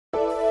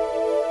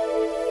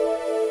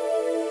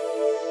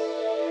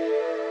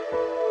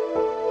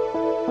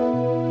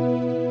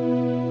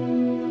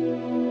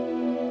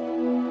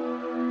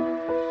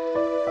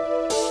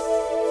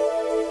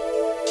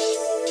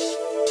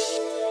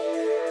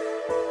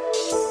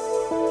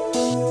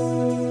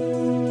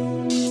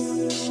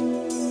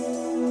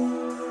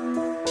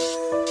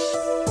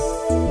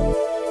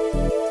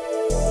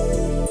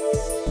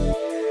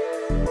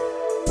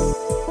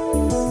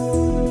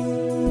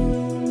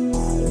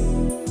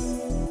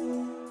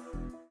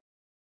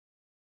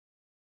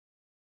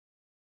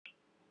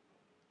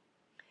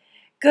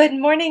Good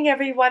morning,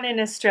 everyone in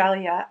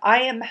Australia.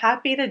 I am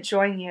happy to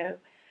join you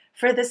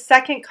for the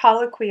second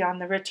colloquy on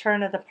the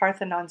return of the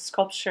Parthenon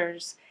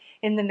sculptures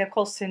in the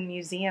Nicholson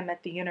Museum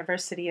at the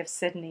University of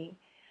Sydney.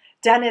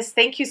 Dennis,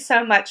 thank you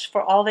so much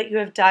for all that you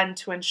have done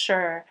to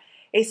ensure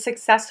a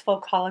successful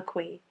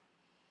colloquy.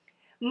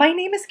 My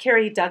name is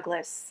Keri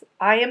Douglas.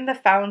 I am the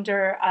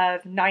founder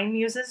of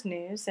Muses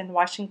News in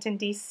Washington,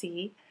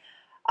 D.C.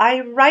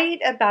 I write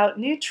about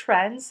new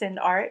trends in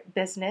art,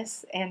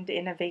 business, and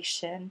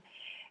innovation,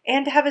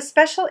 and have a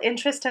special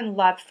interest and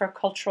love for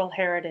cultural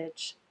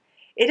heritage.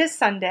 It is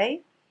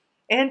Sunday,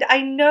 and I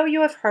know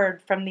you have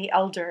heard from the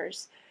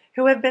elders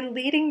who have been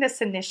leading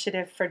this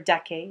initiative for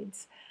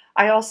decades.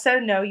 I also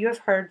know you have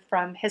heard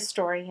from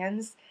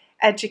historians,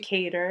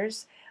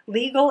 educators,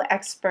 legal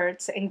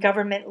experts, and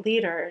government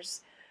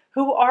leaders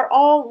who are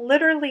all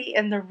literally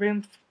in the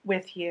room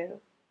with you.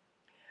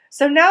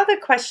 So now the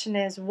question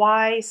is,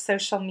 why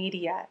social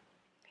media?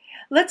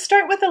 Let's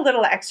start with a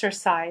little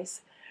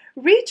exercise.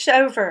 Reach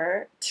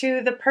over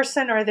to the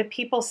person or the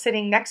people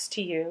sitting next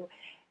to you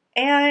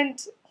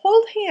and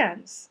hold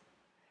hands.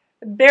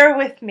 Bear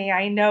with me,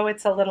 I know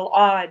it's a little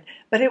odd,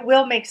 but it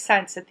will make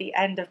sense at the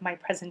end of my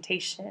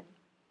presentation.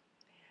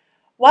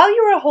 While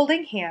you are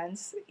holding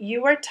hands,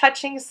 you are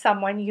touching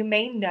someone you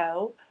may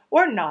know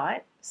or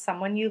not,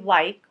 someone you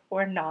like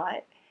or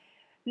not.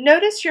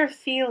 Notice your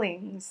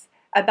feelings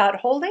about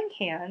holding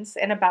hands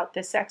and about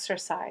this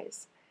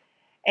exercise.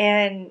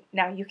 And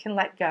now you can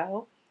let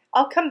go.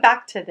 I'll come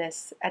back to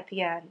this at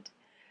the end.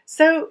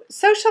 So,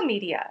 social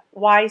media.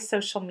 Why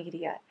social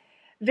media?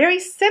 Very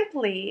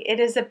simply, it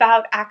is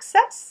about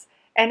access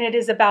and it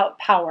is about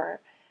power.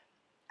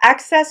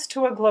 Access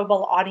to a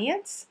global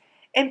audience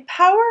and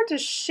power to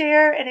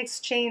share and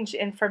exchange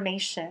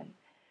information.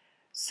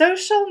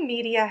 Social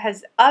media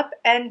has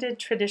upended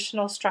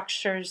traditional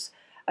structures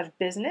of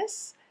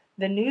business,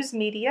 the news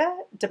media,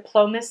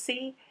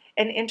 diplomacy,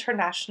 and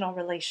international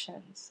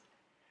relations.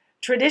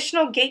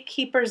 Traditional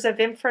gatekeepers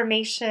of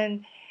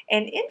information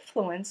and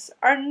influence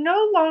are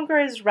no longer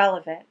as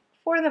relevant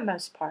for the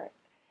most part.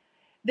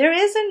 There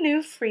is a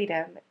new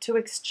freedom to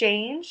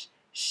exchange,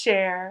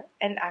 share,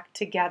 and act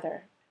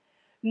together.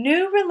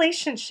 New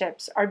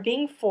relationships are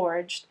being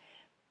forged,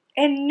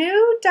 and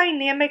new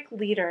dynamic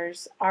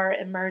leaders are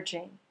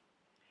emerging.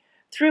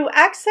 Through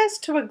access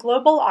to a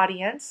global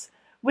audience,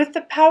 with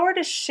the power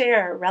to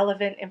share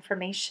relevant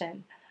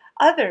information,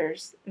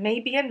 others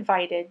may be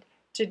invited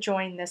to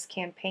join this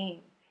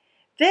campaign.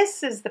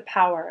 This is the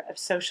power of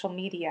social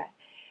media.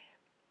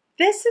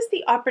 This is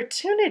the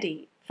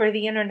opportunity for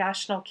the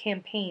international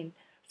campaign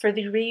for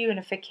the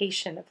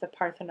reunification of the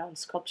Parthenon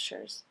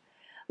sculptures.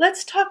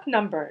 Let's talk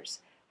numbers.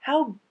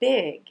 How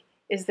big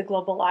is the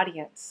global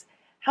audience?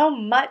 How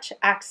much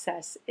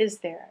access is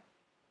there?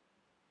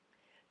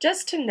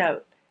 Just to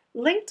note,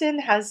 LinkedIn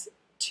has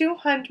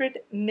 200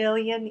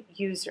 million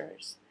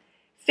users.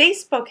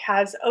 Facebook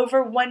has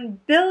over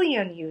 1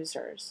 billion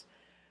users.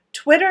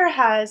 Twitter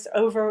has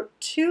over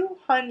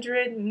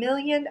 200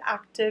 million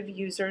active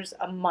users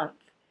a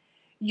month.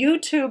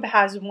 YouTube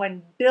has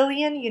 1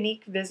 billion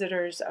unique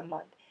visitors a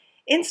month.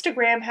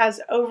 Instagram has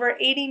over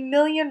 80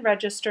 million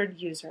registered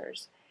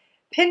users.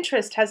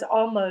 Pinterest has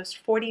almost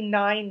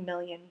 49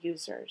 million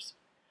users.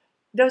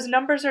 Those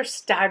numbers are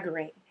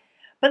staggering.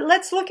 But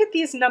let's look at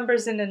these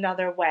numbers in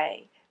another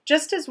way,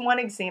 just as one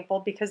example,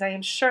 because I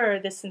am sure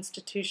this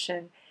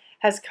institution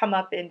has come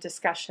up in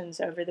discussions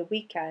over the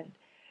weekend.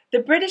 The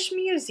British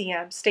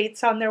Museum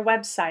states on their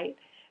website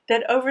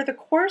that over the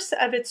course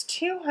of its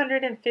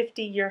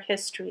 250-year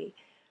history,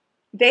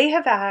 they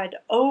have had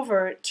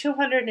over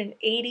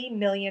 280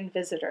 million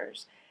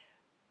visitors,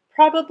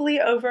 probably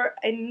over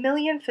 1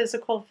 million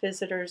physical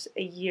visitors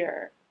a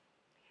year.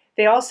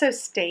 They also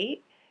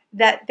state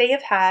that they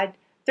have had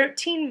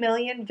 13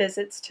 million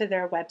visits to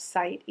their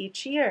website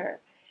each year.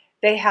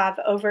 They have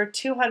over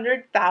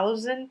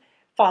 200,000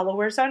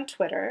 followers on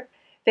Twitter.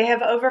 They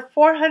have over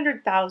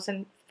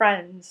 400,000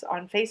 friends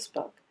on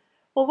Facebook.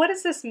 Well, what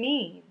does this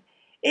mean?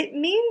 It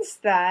means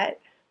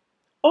that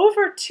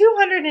over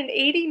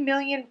 280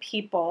 million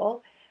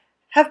people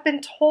have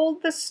been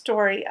told the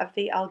story of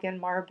the Elgin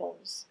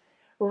marbles.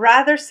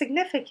 Rather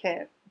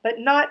significant, but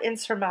not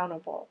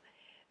insurmountable.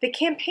 The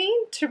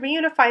campaign to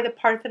reunify the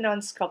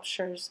Parthenon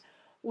sculptures,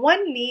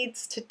 one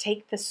needs to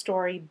take the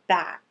story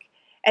back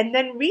and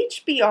then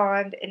reach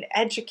beyond and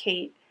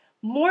educate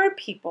more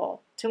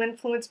people to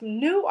influence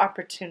new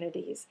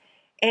opportunities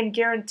and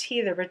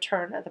guarantee the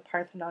return of the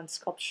Parthenon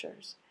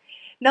sculptures.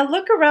 Now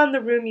look around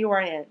the room you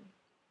are in.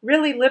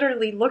 Really,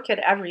 literally look at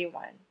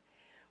everyone.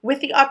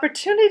 With the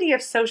opportunity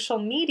of social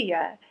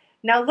media,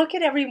 now look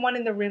at everyone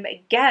in the room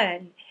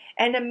again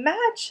and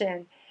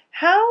imagine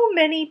how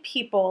many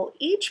people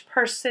each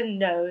person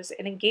knows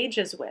and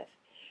engages with.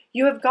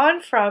 You have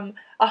gone from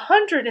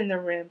 100 in the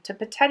room to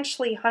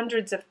potentially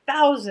hundreds of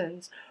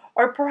thousands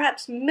or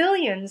perhaps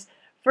millions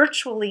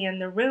virtually in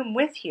the room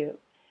with you.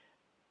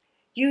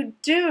 You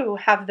do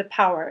have the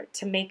power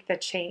to make the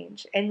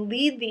change and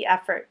lead the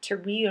effort to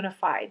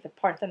reunify the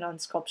Parthenon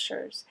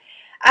sculptures.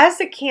 As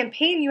a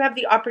campaign, you have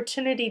the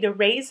opportunity to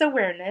raise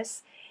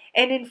awareness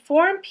and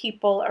inform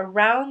people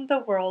around the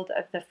world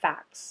of the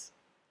facts,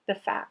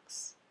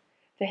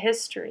 the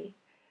history,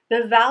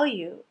 the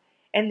value,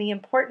 and the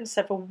importance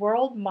of a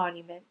world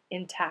monument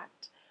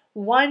intact,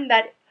 one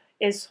that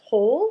is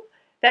whole,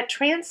 that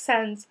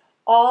transcends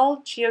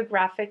all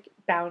geographic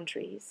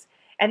boundaries,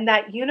 and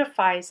that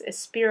unifies a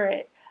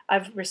spirit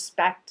of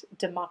respect,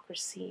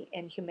 democracy,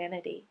 and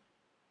humanity.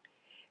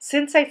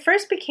 Since I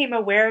first became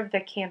aware of the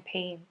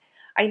campaign,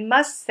 I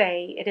must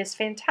say it is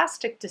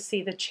fantastic to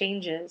see the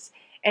changes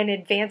and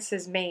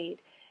advances made,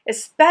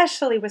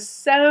 especially with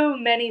so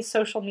many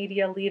social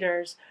media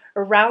leaders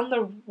around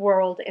the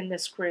world in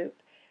this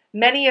group,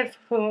 many of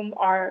whom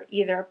are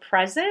either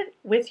present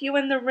with you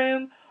in the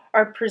room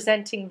or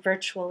presenting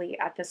virtually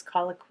at this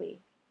colloquy.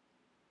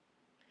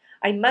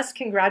 I must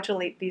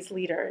congratulate these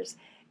leaders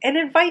and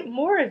invite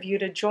more of you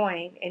to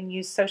join and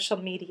use social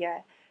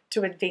media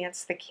to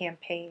advance the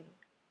campaign.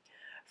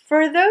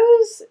 For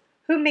those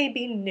who may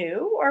be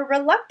new or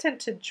reluctant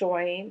to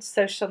join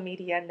social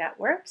media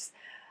networks,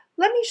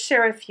 let me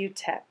share a few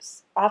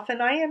tips. Often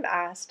I am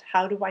asked,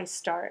 how do I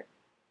start?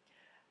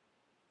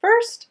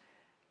 First,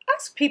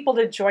 ask people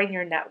to join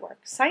your network.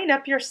 Sign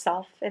up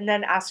yourself and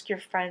then ask your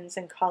friends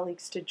and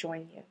colleagues to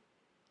join you.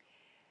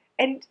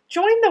 And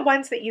join the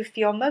ones that you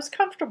feel most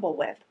comfortable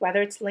with,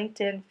 whether it's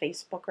LinkedIn,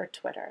 Facebook, or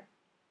Twitter.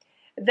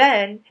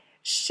 Then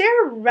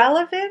share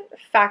relevant,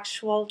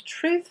 factual,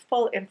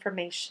 truthful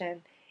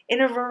information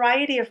in a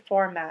variety of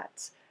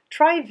formats.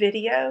 Try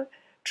video,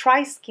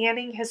 try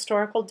scanning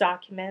historical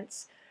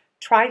documents,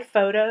 try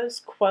photos,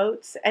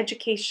 quotes,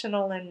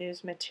 educational and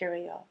news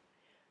material.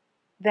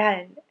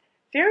 Then,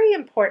 very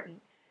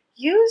important,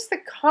 use the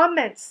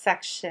comments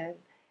section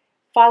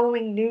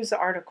following news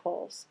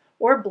articles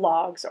or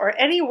blogs or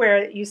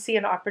anywhere that you see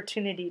an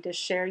opportunity to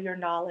share your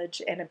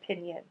knowledge and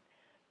opinion.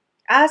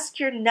 Ask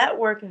your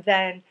network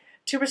then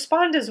to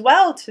respond as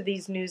well to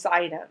these news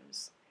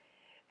items.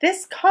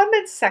 This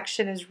comments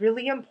section is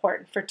really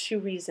important for two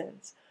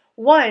reasons.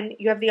 One,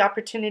 you have the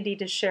opportunity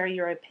to share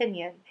your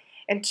opinion.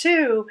 And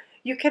two,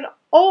 you can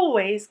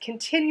always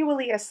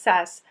continually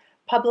assess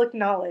public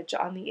knowledge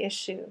on the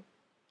issue.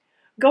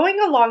 Going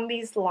along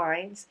these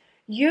lines,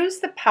 use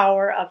the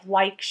power of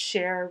like,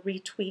 share,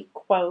 retweet,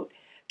 quote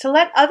to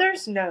let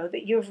others know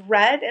that you have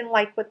read and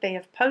like what they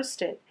have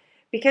posted,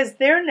 because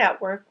their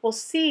network will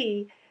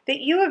see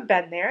that you have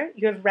been there,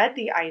 you have read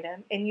the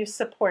item, and you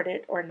support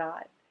it or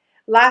not.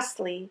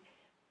 Lastly,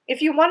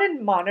 if you want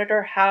to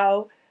monitor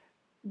how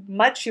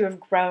much you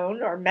have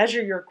grown or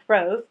measure your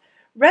growth,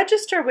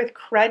 register with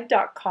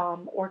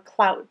cred.com or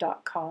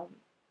clout.com.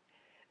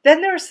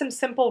 Then there are some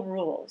simple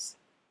rules.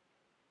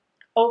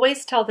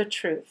 Always tell the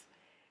truth.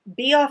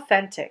 Be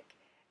authentic.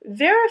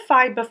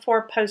 Verify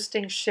before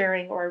posting,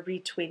 sharing, or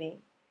retweeting.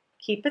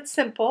 Keep it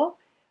simple.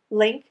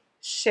 Link,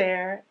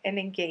 share, and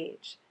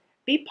engage.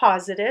 Be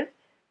positive.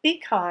 Be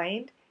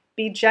kind.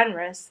 Be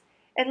generous.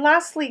 And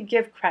lastly,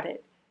 give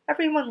credit.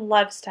 Everyone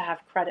loves to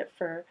have credit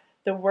for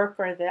the work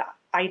or the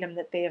item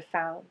that they have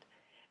found.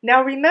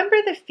 Now remember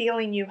the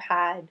feeling you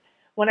had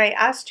when I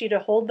asked you to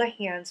hold the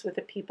hands with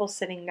the people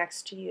sitting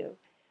next to you.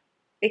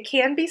 It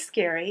can be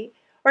scary,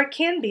 or it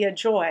can be a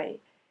joy.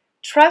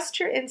 Trust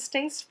your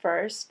instincts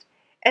first,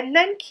 and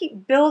then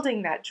keep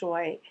building that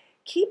joy.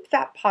 Keep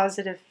that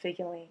positive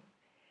feeling.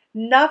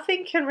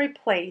 Nothing can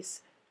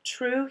replace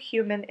true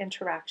human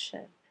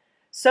interaction.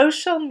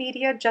 Social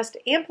media just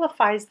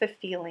amplifies the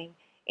feeling,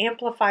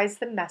 amplifies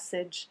the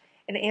message,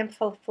 and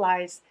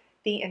amplifies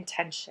the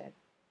intention.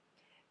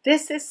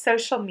 This is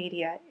social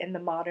media in the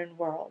modern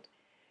world.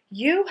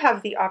 You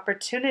have the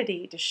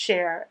opportunity to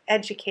share,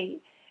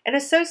 educate, and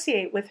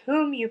associate with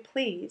whom you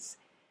please.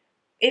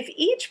 If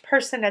each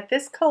person at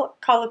this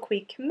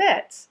colloquy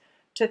commits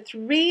to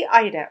 3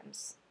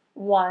 items: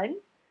 1,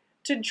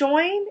 to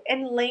join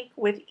and link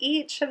with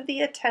each of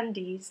the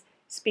attendees,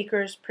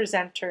 speakers,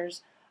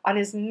 presenters on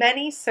as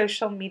many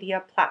social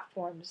media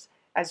platforms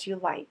as you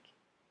like.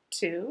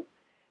 2,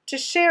 to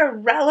share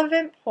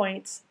relevant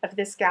points of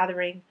this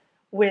gathering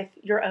with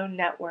your own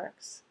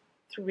networks.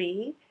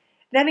 3,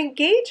 then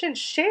engage and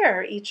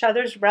share each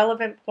other's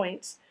relevant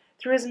points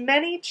through as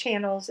many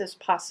channels as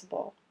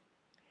possible.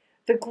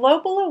 The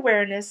global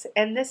awareness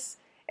and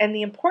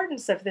the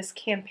importance of this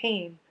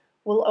campaign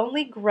will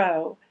only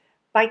grow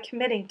by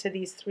committing to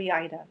these 3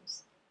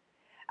 items.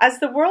 As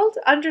the world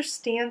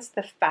understands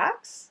the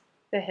facts,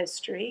 the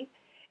history,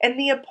 and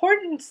the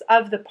importance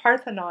of the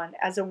Parthenon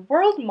as a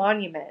world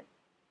monument,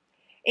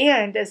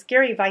 and as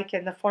Gary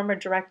Viken, the former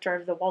director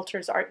of the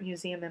Walters Art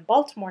Museum in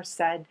Baltimore,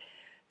 said,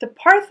 the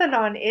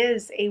Parthenon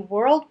is a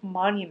world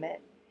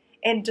monument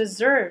and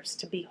deserves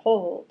to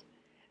behold,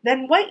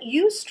 then what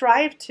you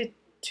strive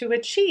to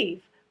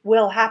achieve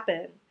will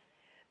happen.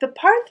 The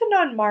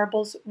Parthenon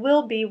marbles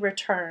will be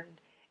returned,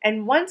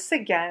 and once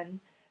again,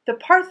 the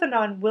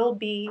Parthenon will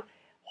be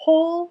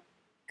whole,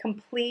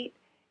 complete,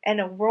 and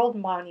a world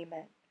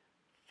monument,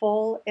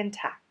 full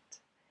intact.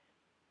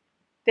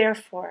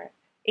 Therefore,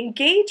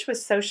 engage with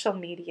social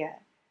media,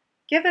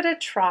 give it a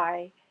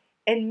try,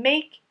 and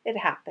make it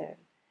happen.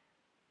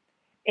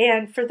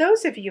 And for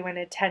those of you in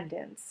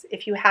attendance,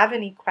 if you have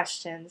any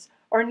questions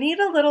or need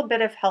a little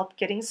bit of help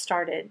getting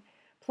started,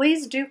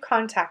 please do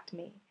contact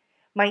me.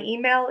 My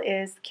email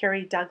is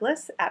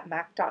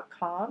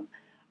keridouglas@mac.com.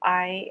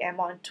 I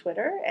am on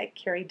Twitter at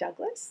Keri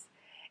Douglas,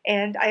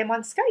 and I am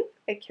on Skype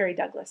at Keri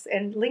Douglas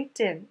and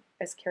LinkedIn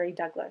as Keri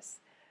Douglas.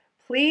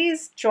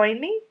 Please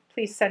join me.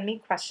 Please send me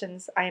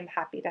questions. I am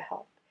happy to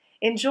help.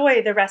 Enjoy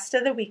the rest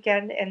of the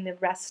weekend and the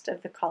rest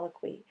of the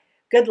colloquy.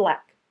 Good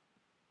luck.